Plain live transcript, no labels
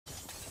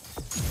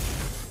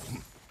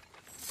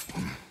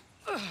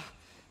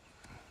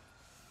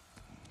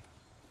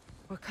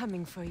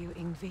coming for you,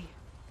 Ingvi.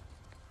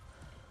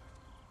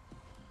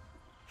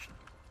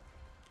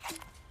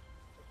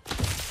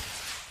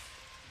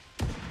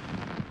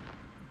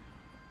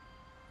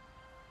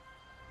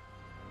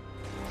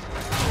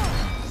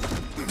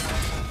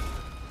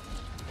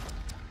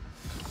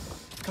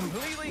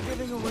 Completely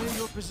giving away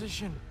your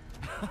position.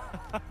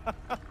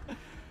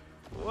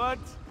 What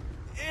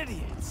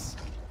idiots.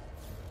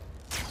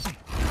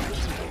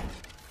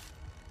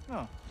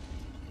 Oh.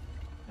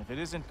 If it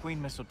isn't Queen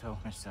Mistletoe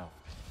herself.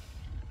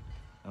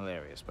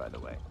 Hilarious, by the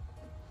way.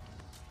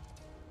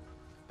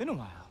 Been a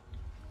while.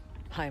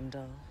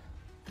 Heimdall.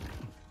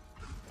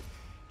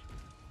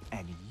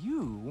 And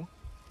you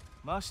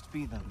must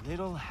be the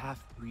little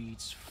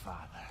half-breed's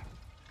father.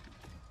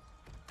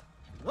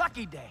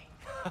 Lucky day!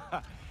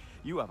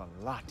 You have a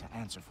lot to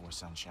answer for,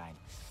 Sunshine.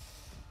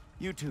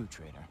 You too,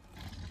 traitor.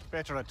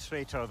 Better a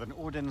traitor than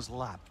Odin's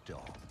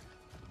lapdog.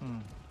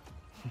 The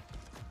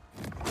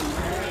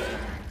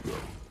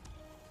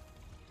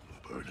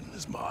burden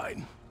is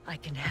mine. I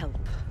can help.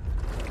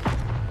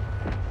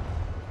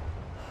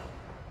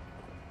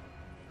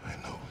 I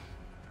know.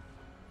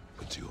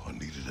 But you are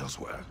needed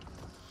elsewhere.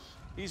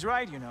 He's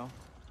right, you know.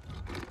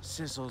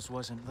 Sizzles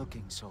wasn't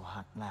looking so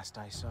hot last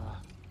I saw.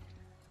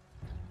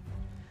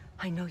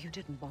 I know you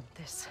didn't want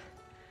this,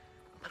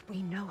 but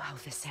we know how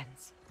this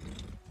ends.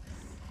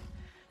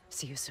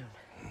 See you soon.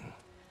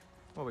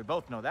 Well, we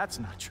both know that's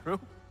not true.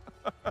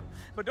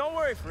 But don't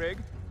worry, Frigg.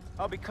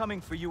 I'll be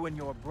coming for you and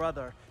your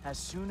brother as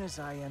soon as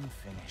I am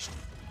finished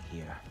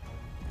here.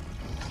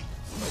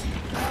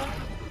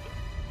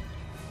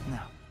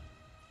 Now,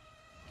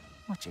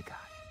 what you got?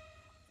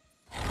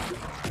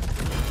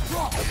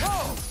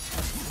 Whoa!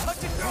 What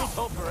did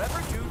Mistletoe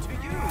forever do to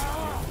you?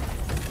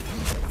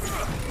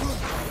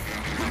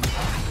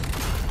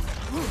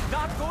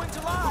 Not going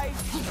to lie,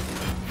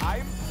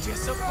 I'm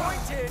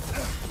disappointed.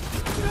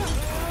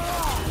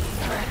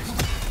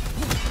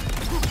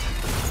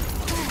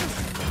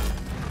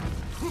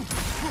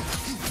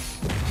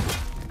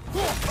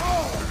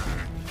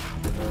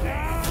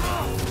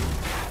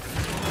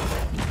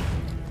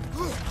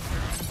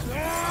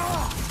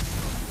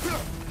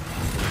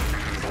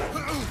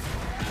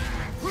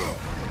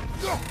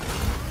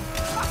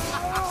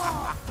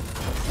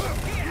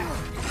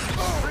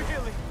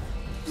 Really?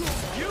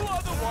 You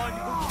are the one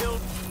who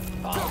killed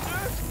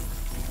Baldur?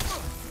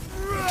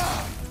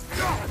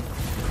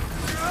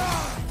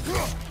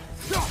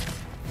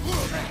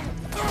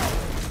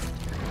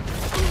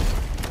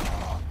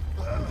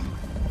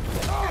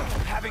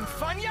 Having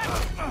fun yet?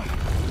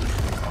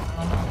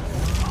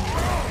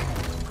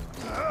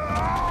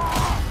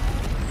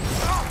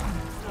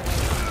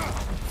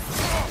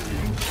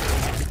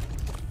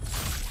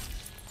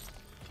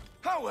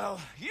 Oh well,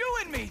 you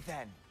and me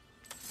then.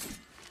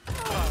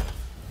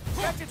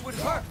 Bet it would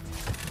hurt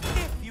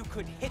if you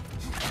could hit me.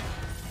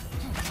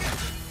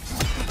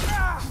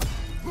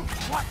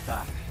 What the?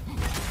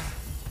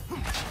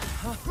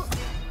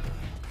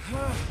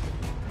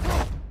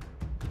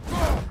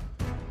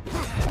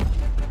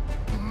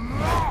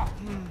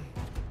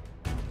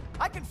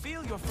 I can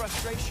feel your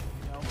frustration,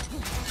 you know.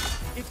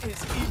 It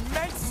is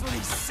immensely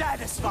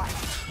satisfying.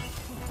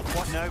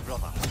 What now,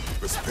 brother?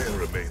 The spear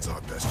remains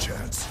our best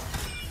chance.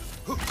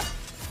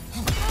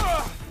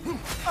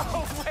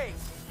 Oh, wait!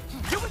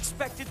 You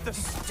expected the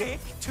stick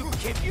to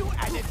give you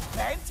an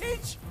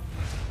advantage?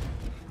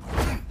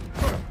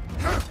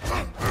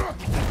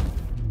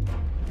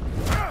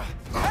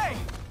 Hey,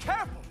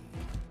 careful!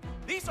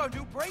 These are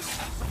new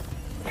bracelets.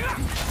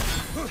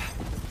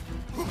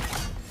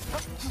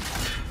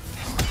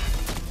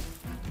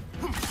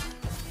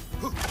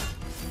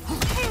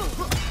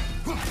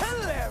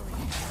 Hilarious!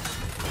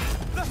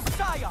 The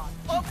scion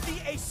of the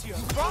Aesir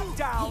brought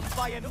down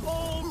by an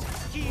old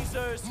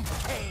geezer's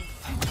cave.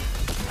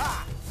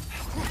 Ah.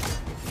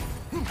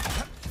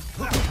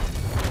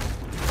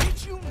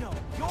 Did you know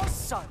your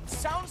son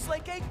sounds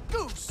like a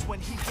goose when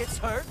he gets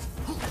hurt?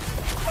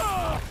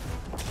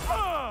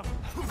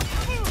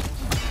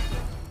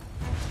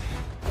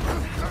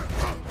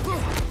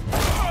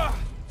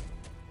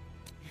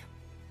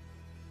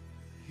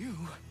 You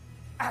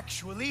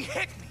actually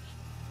hit me.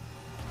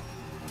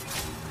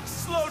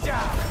 Slow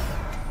down.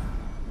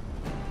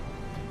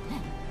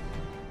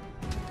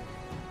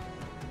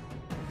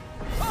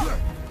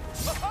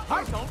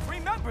 I don't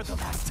remember the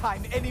last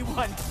time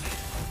anyone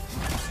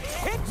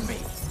hit me.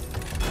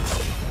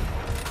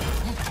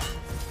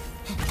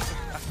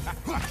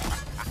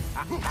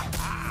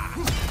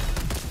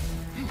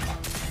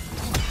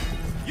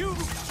 You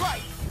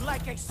strike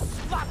like a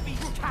sloppy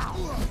cow.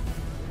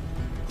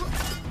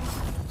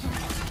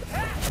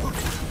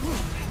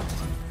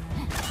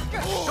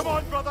 Come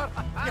on, brother!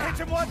 You hit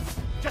him once!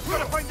 Just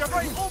gotta find the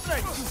right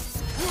opening!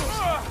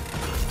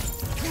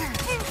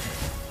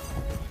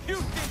 You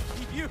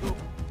think you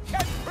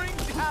can bring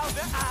down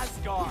the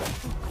Asgard?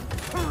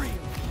 Hurry!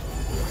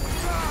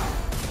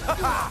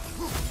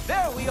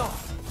 There we are!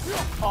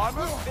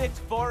 Armor fit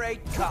for a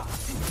god.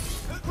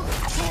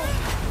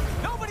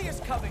 Nobody is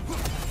coming!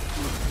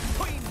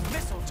 Queen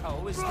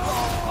Mistletoe is long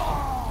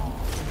gone!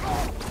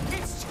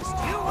 It's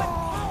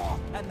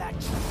that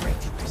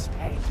traitorous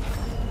pain.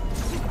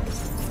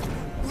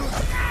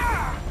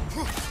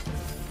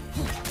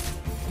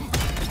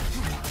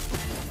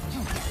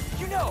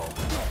 You know,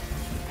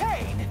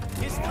 pain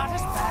is not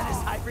as bad as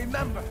I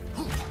remember.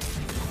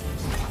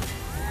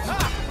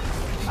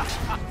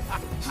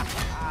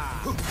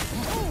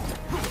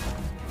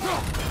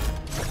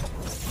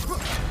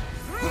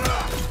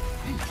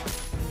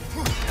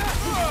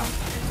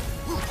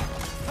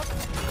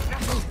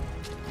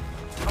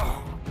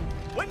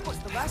 When was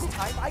the last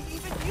time I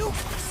even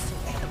used this?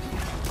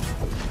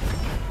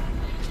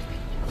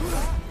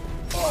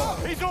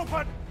 He's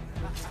open!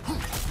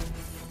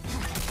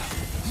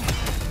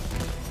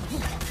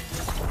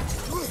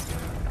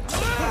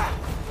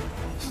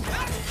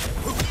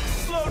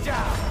 Slow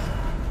down!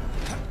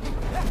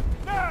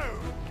 No!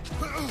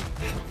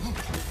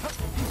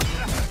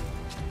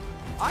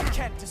 I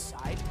can't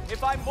decide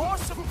if I'm more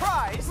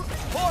surprised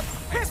or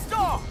pissed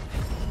off!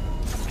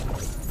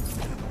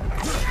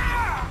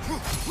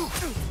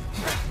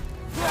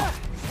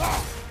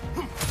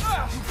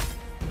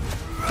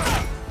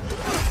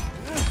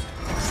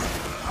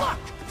 Look!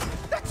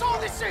 That's all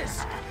this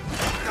is!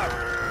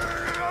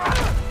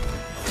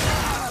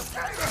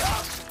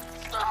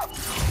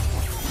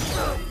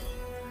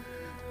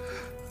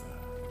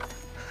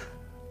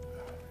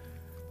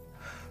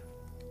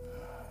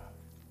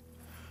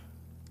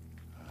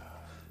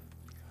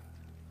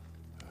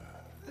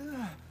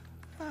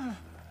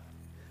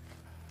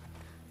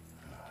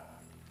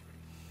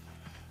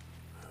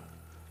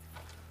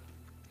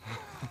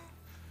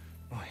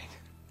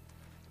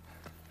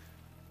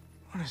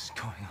 What is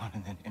going on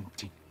in that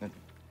empty little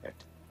head?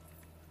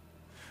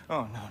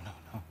 Oh, no, no,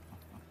 no, no,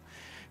 no.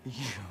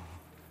 You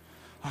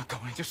are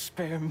going to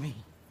spare me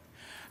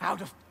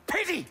out of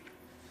pity!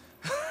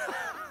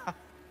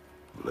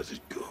 Let it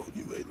go,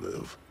 you may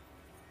live.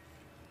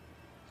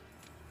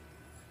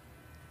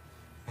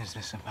 Is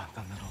this about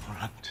the little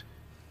runt?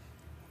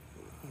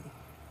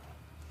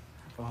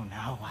 Oh,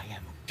 now I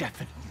am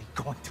definitely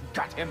going to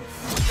gut him.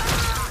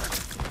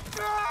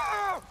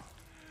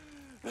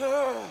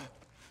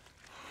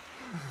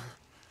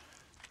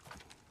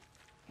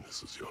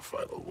 This is your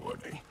final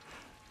warning.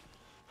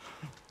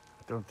 I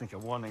don't think a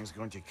warning's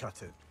going to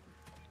cut it.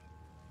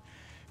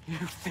 You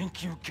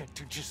think you get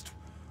to just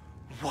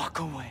walk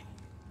away?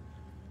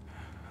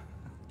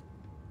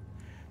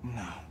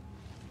 No.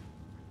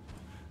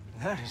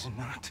 That is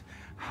not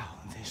how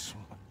this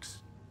works.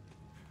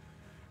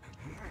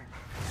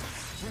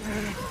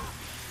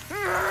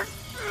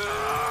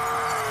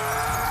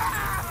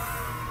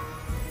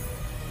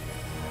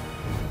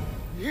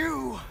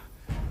 You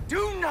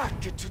do not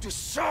get to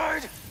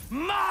decide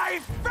my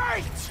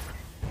fate!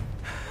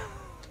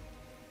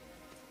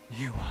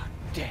 You are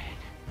dead,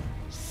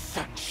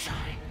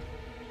 sunshine.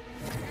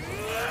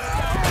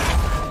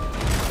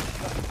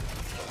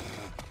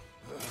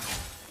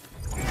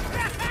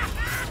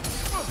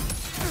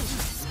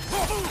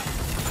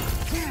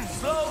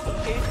 Slow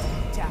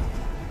it down.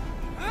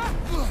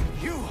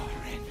 You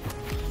are in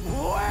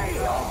way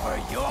over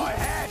your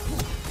head!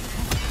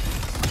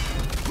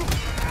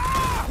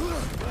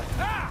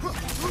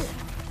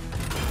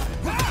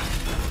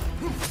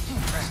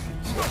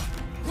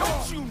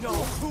 Don't you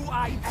know who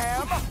I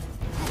am?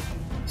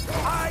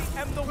 I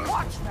am the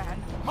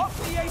Watchman of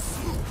the AC,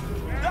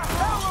 the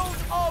Herald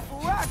of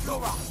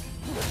Ragnarok.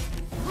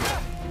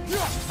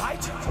 My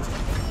turn.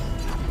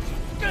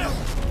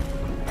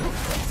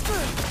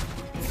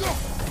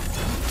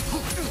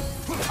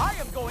 I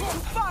am going to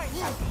find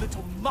that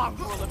little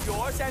mongrel of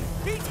yours and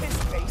beat his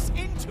face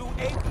into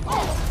a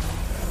pulp.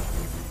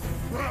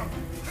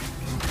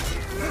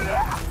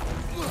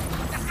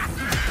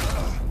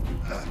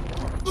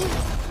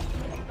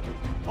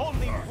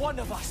 Only one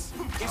of us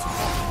is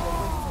walking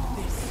away from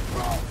this.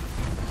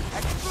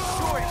 And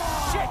sure as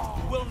shit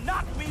will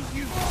not be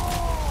you.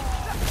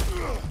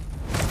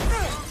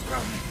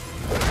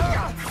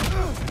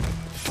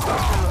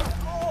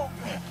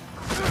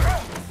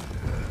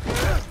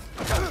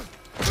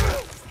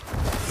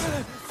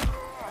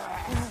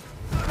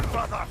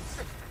 Brother!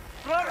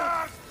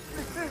 Brother!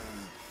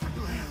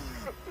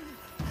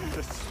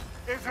 This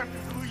isn't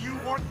who you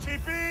want to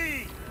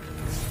be!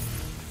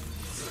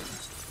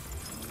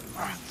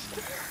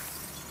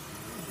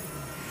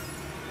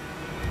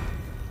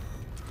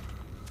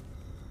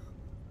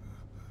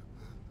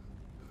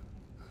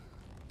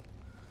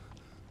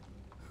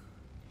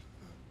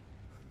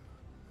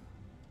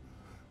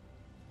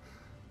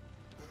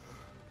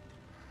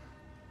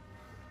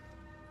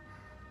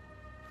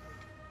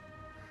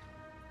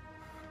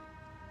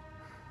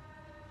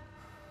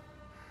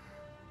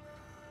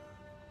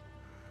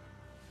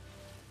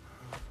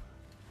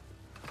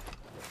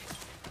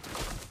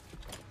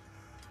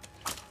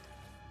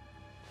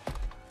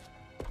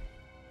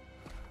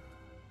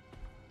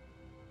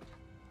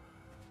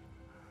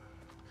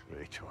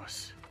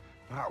 Kratos,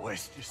 that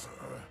was just...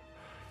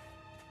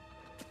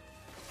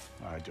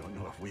 I don't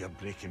know if we are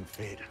breaking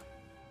fate,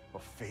 or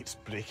fate's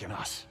breaking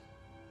us.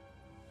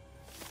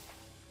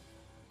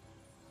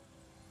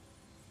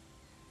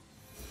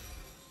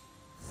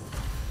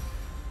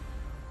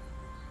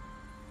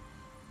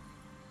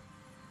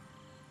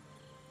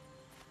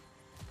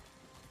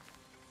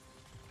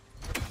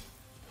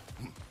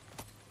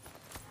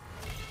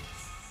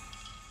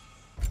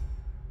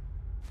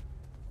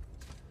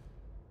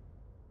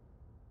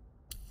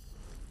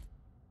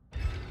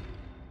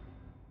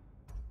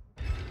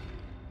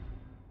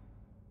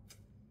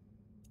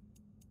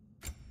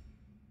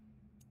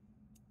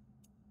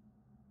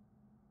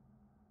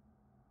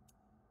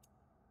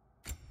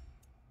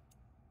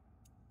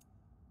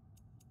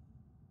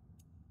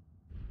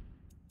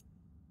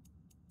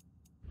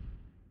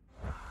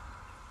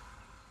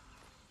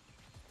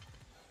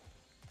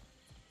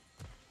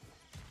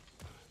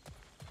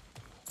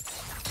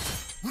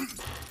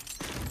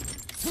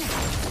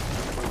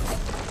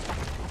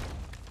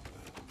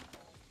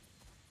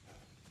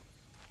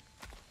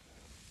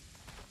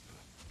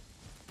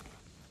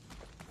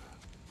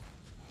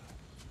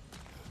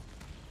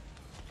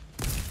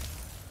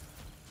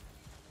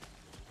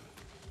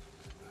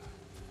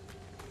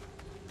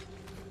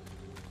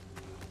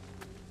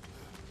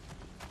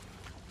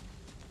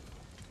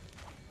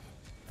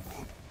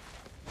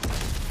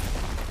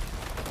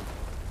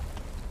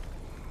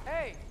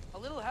 Hey, a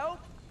little help?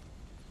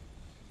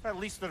 At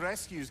least the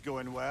rescue's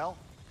going well.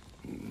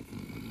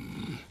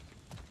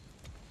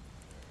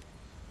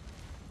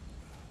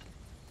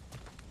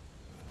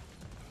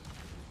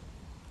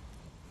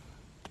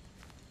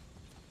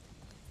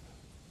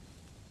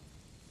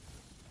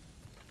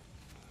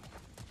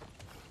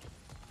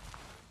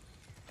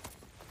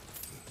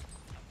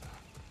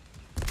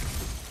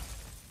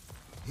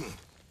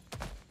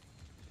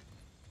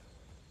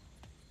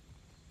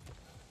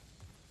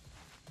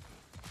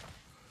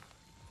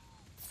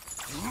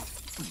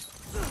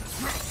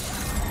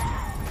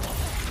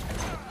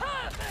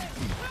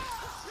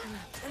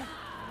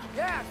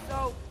 Yeah,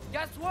 so,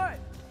 guess what?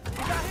 We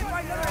got hit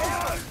by another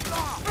hammer!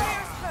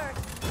 Prayers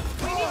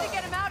first. We need to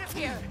get him out of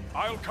here.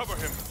 I'll cover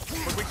him,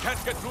 but we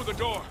can't get through the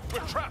door. We're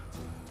trapped.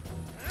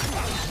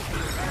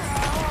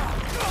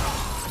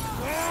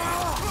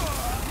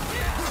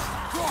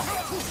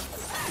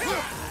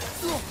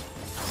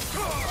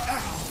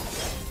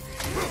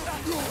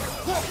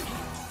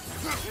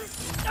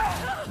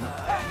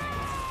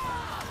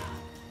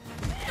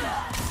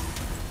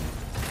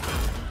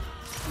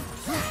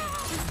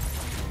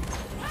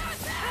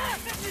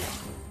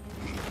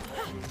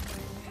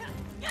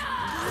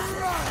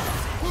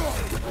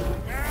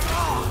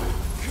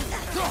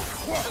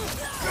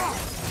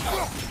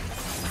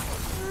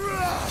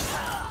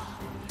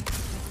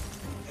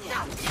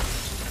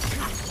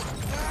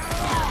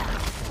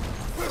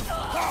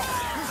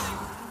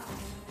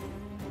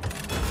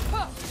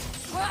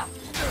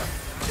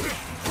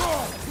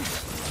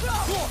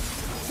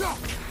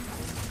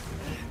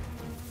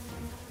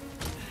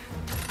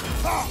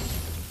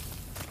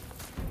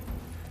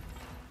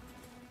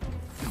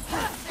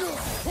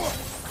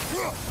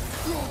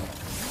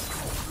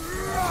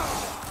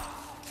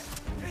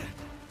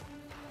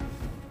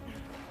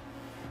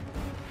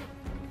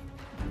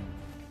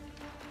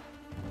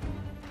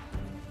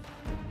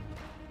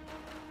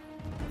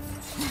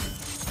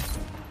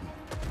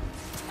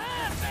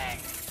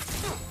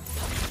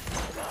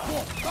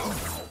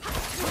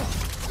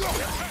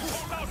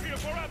 Hold out here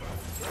forever!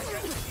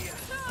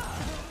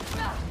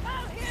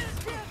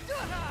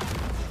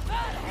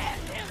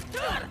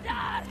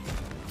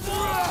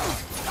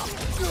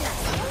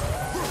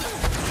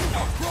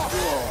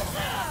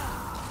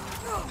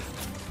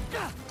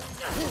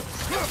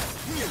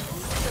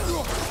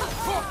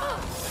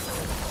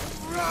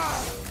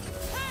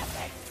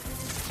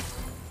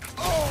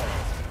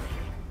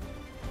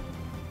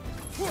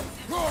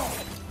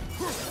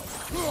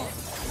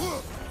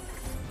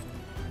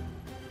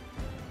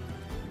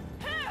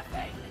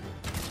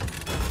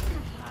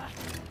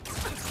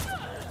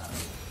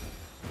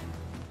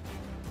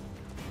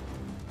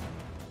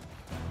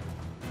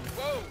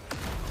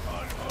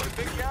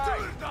 Big guy!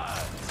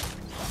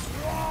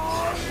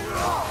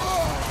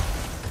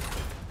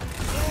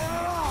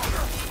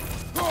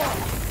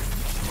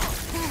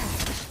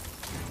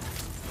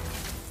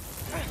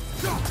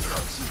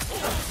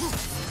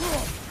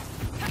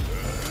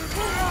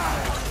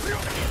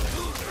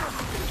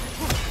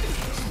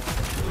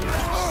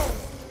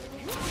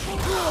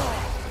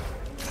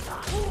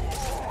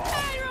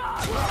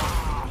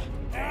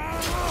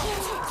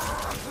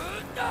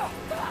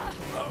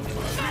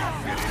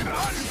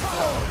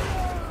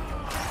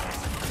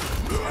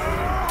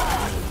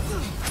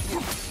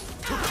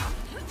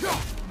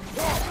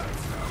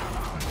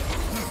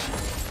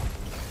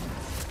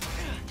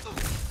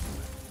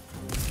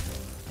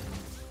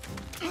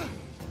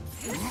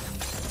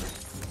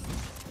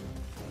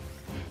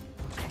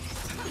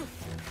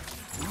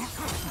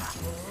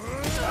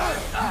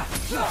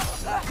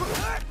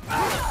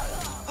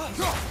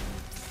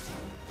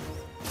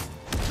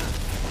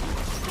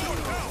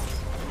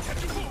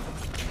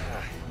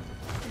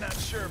 Not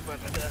sure, but,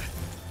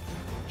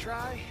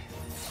 try?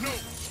 No!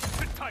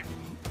 Sit tight!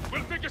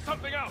 We'll figure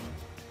something out!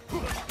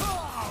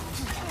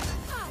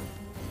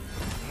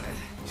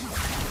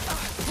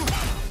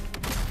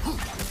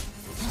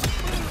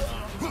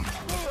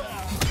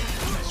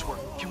 Nice work.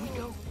 Can we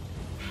go?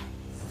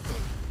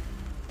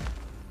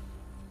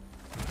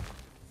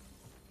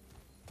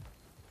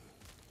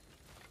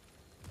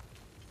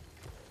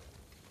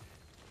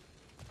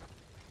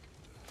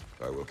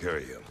 I will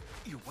carry him.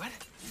 You what?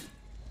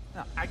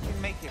 No, I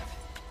can make it.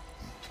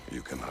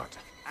 You cannot.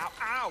 Ow,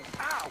 ow,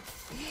 ow!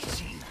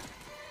 Easy.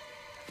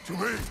 To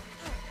me!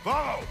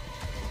 Follow!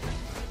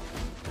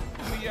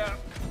 We,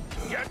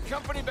 got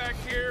company back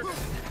here.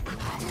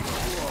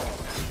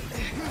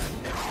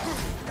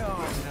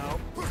 Oh, no.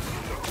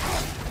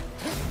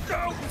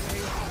 Go!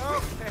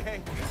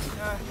 Okay.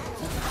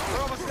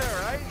 We're almost there,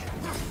 right?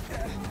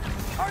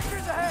 Are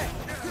Archers ahead!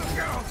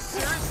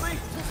 Seriously?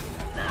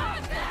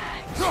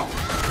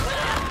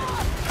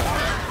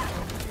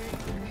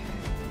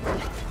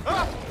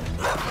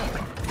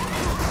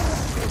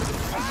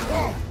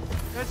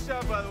 Nice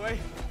job, by the way.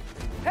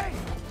 Hey,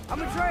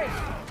 I'm Atreus.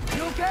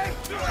 You okay?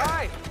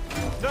 Hi.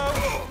 No.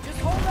 Just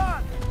hold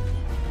on.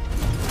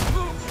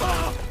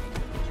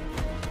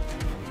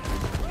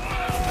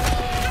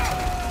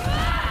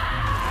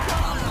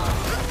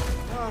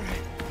 All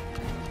right.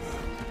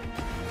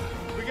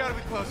 We gotta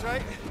be close,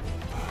 right?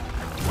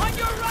 On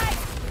your right!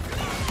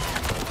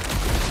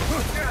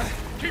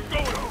 Keep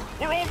going.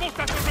 We're almost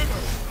at the river.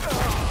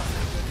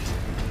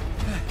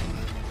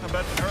 How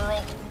about the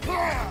girl?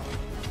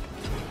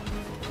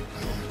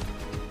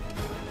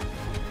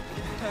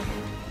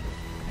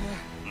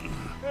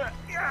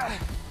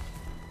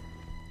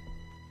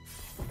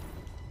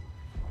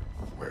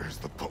 Where's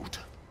the boat?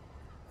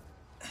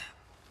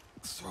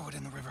 Let's throw it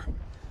in the river.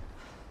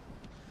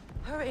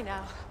 Hurry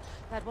now.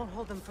 That won't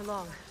hold them for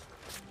long.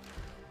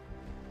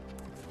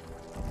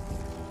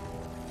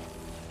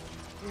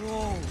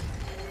 Whoa.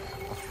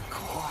 Of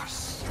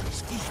course.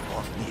 Ski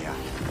spot near.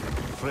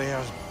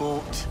 Freyr's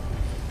boat.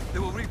 They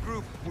will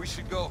regroup. We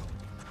should go.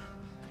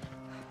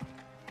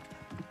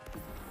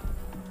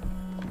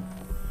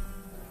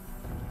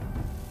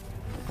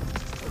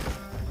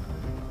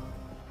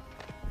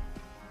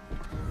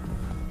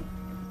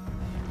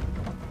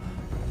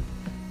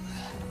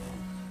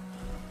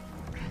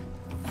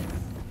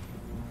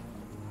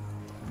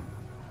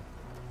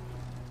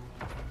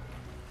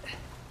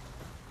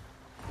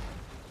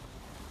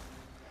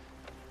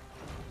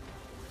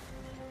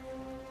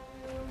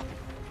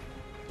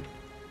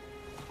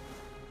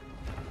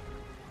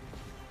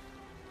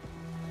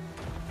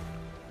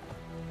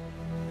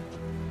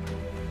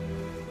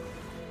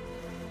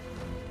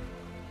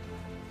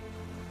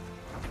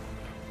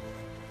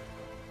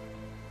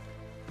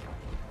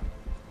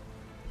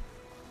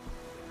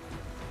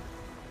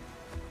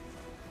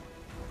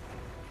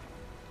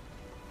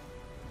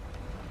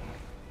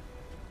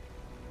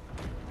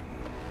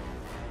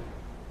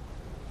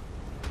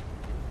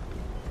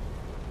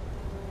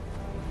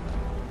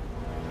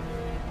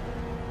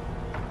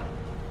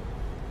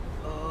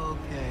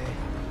 Okay.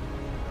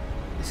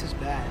 This is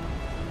bad.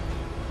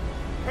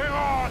 Hang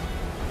on!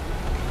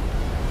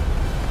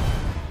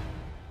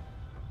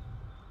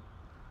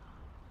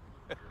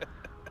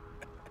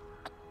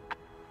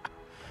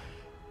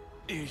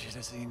 You should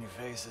have seen your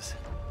faces.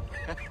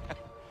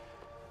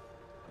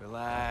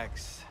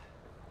 Relax.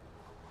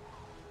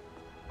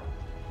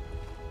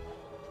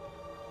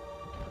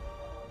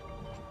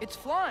 It's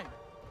flying.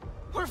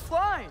 We're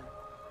flying.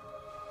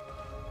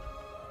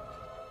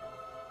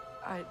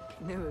 I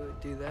knew it would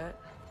do that.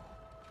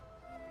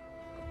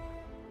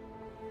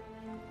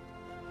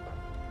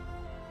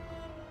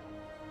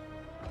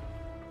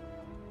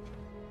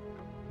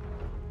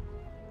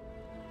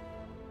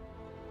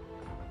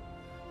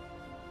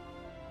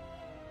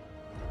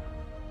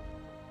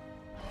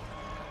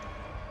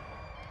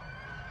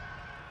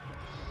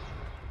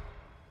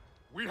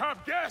 We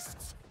have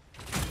guests!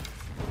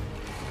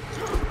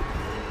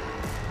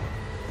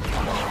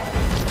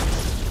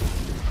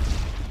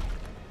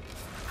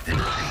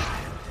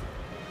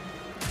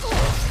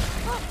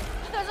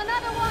 There's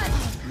another one!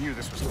 I knew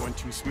this was going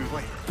too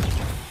smoothly.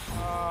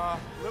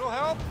 Little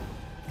help?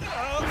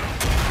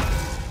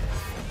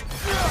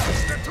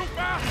 They're too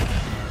fast!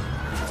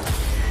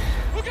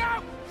 Look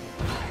out!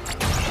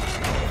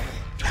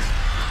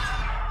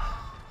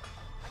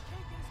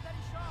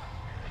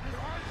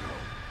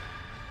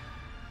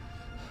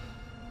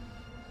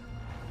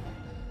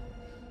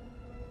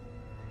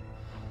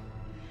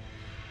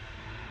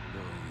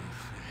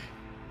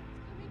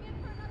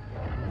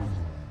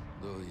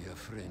 Doja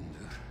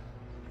frändur.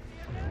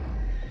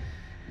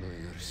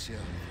 Dojar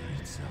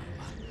själva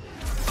samma.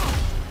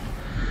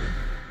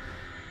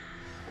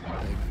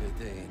 Jag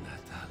vet en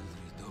att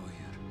aldrig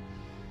dojar.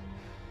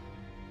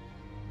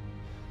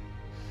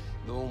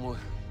 Domor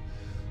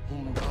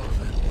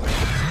dagen.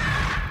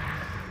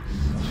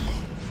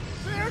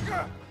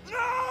 Virga!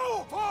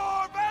 No!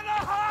 For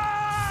Benaheim!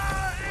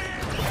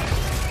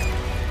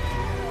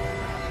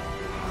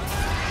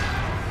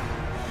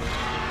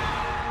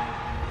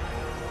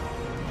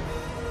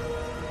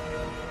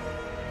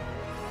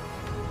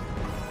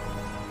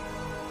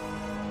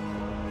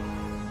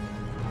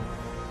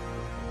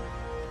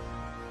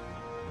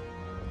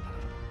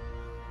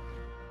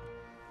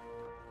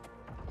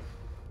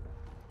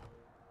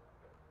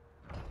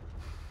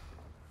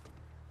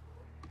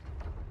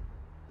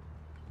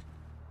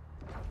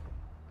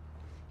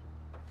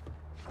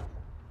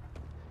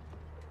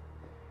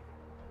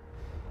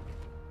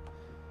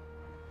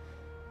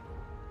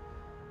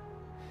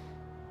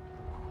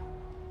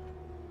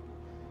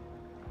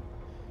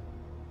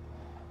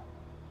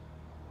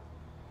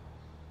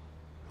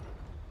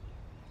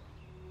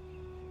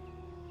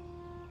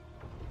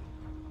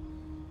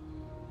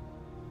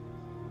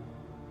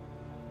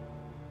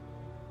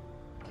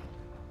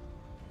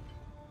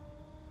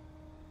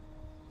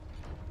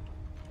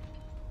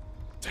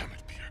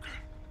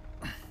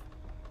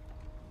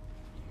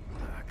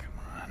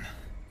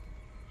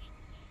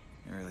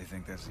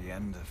 think that's the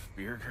end of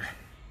Birger?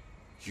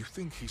 You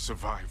think he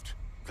survived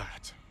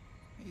that?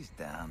 He's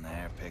down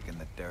there picking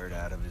the dirt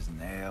out of his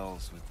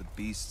nails with the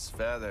beast's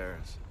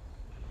feathers.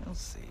 You'll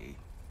see.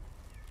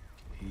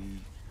 He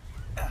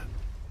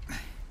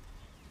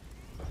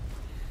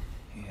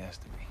has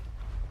to be.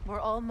 We're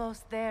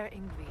almost there,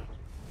 Ingvi.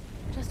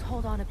 Just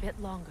hold on a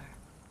bit longer.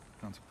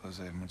 I don't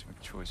suppose I have much of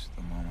a choice at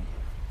the moment.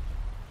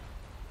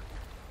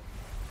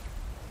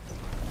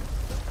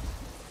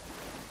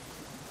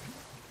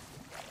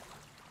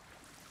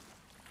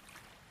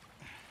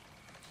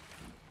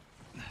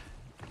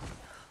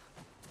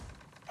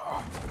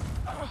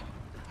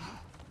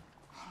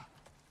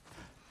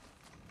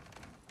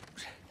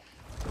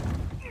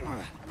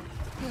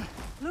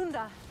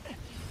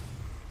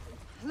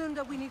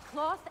 Lunda, we need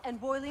cloth and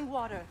boiling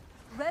water.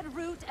 Red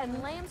root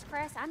and Lamb's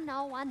cress, I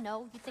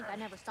know. You think I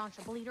never staunched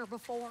a bleeder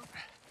before?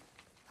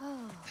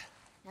 Oh,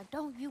 now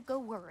don't you go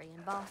worrying,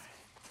 boss.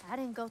 I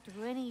didn't go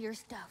through any of your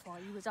stuff while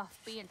you was off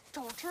being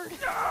tortured.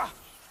 Ah!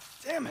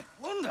 Damn it,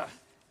 Lunda!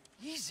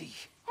 Easy.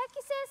 Heck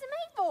you sassing me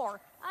for?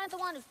 I ain't the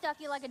one who stuck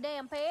you like a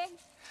damn pig.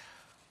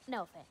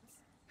 No offense.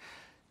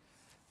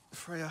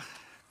 Freya,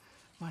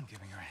 mind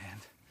giving her a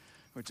hand?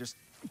 We're just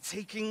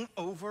taking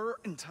over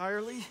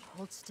entirely?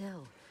 Hold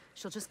still.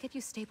 She'll just get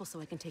you stable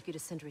so I can take you to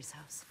Sindri's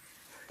house.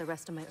 The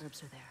rest of my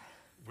herbs are there.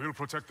 We'll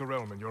protect the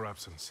realm in your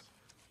absence.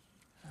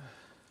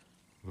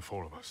 The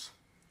four of us.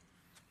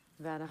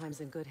 Vanaheim's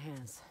in good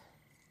hands.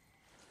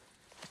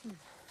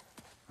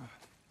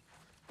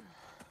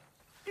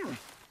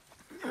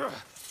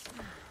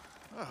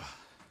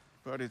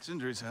 Party at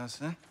Sindri's house,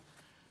 then?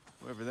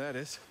 Whoever that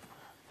is.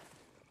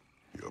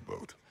 Your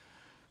boat.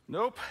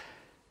 Nope.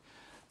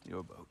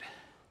 Your boat.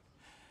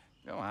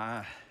 Go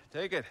on,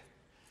 take it.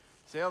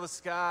 Sail the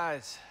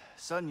skies.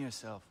 Sun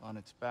yourself on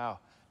its bow.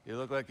 You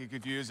look like you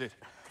could use it.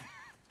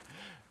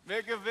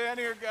 Make a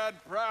Vanir god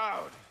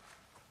proud.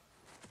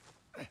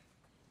 He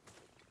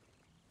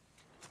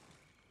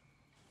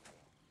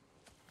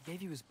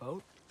gave you his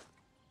boat?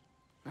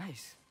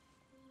 Nice.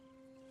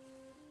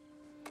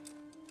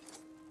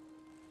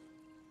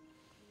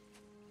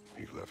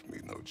 He left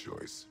me no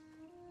choice.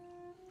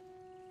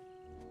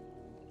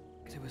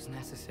 Because it was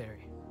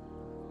necessary,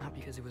 not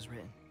because it was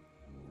written.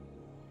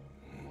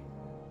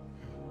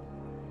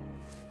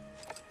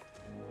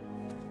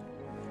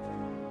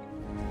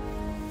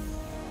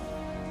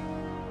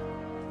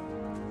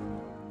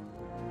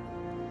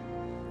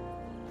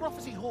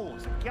 Prophecy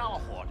holds that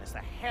Galahad is the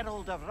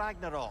herald of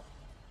Ragnarok.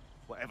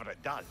 Whatever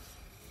it does.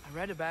 I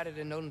read about it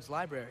in Odin's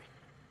library.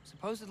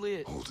 Supposedly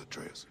it... Hold it,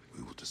 Atreus.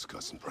 We will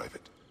discuss in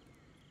private.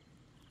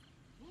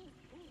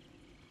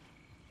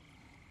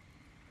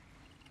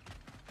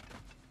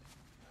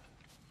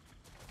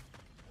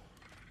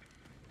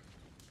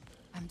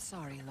 I'm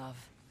sorry, love.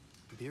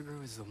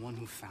 Birger is the one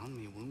who found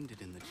me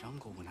wounded in the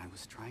jungle when I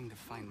was trying to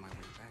find my way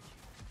back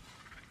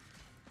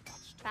here.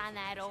 Find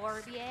that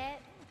orb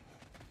yet?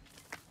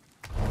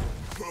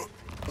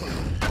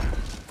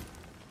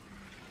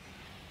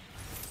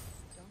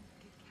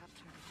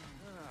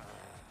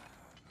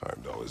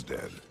 Heimdall is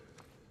dead.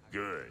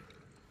 Good.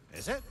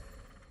 Is it?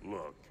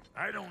 Look,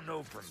 I don't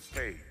know from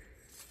fate,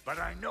 but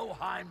I know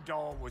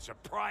Heimdall was a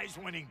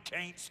prize-winning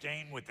taint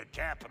stain with the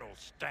capital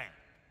stamp.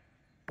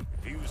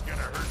 If he was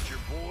gonna hurt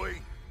your boy,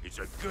 it's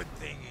a good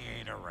thing he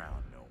ain't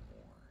around no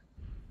more.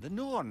 The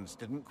Norns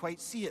didn't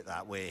quite see it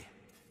that way.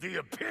 The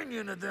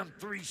opinion of them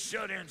three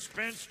shut-in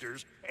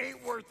spinsters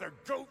ain't worth a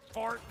goat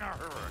fart in a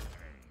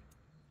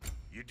hurricane.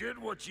 You did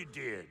what you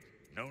did.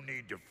 No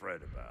need to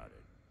fret about it.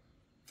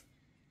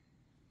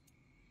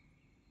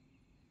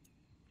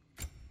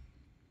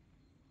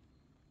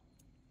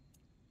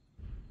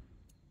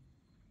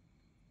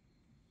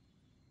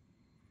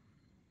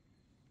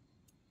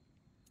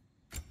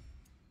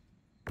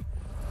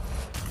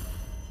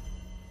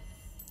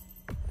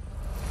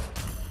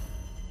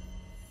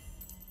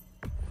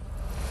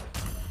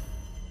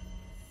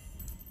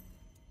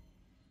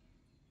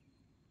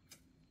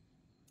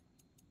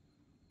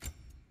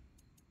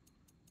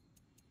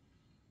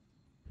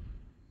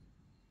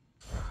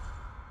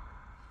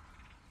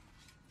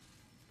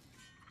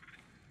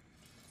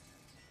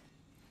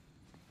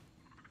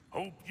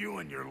 Hope you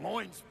and your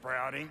loin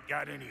sprout ain't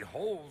got any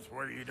holes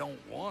where you don't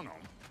want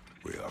them.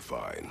 We are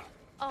fine.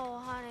 Oh,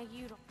 honey,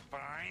 you don't...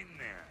 Fine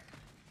then.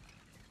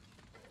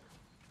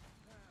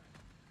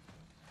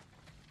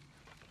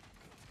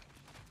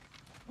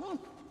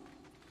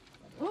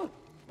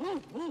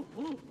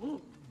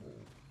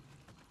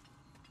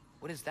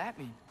 What does that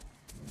mean?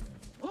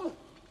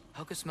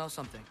 Helga smells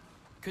something.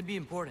 Could be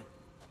important.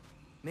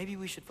 Maybe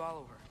we should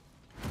follow her.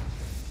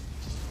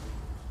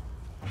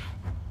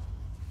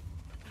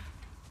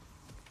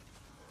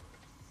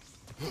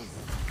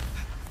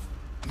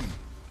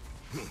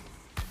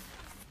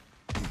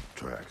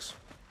 Tracks.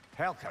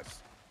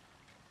 Helka's.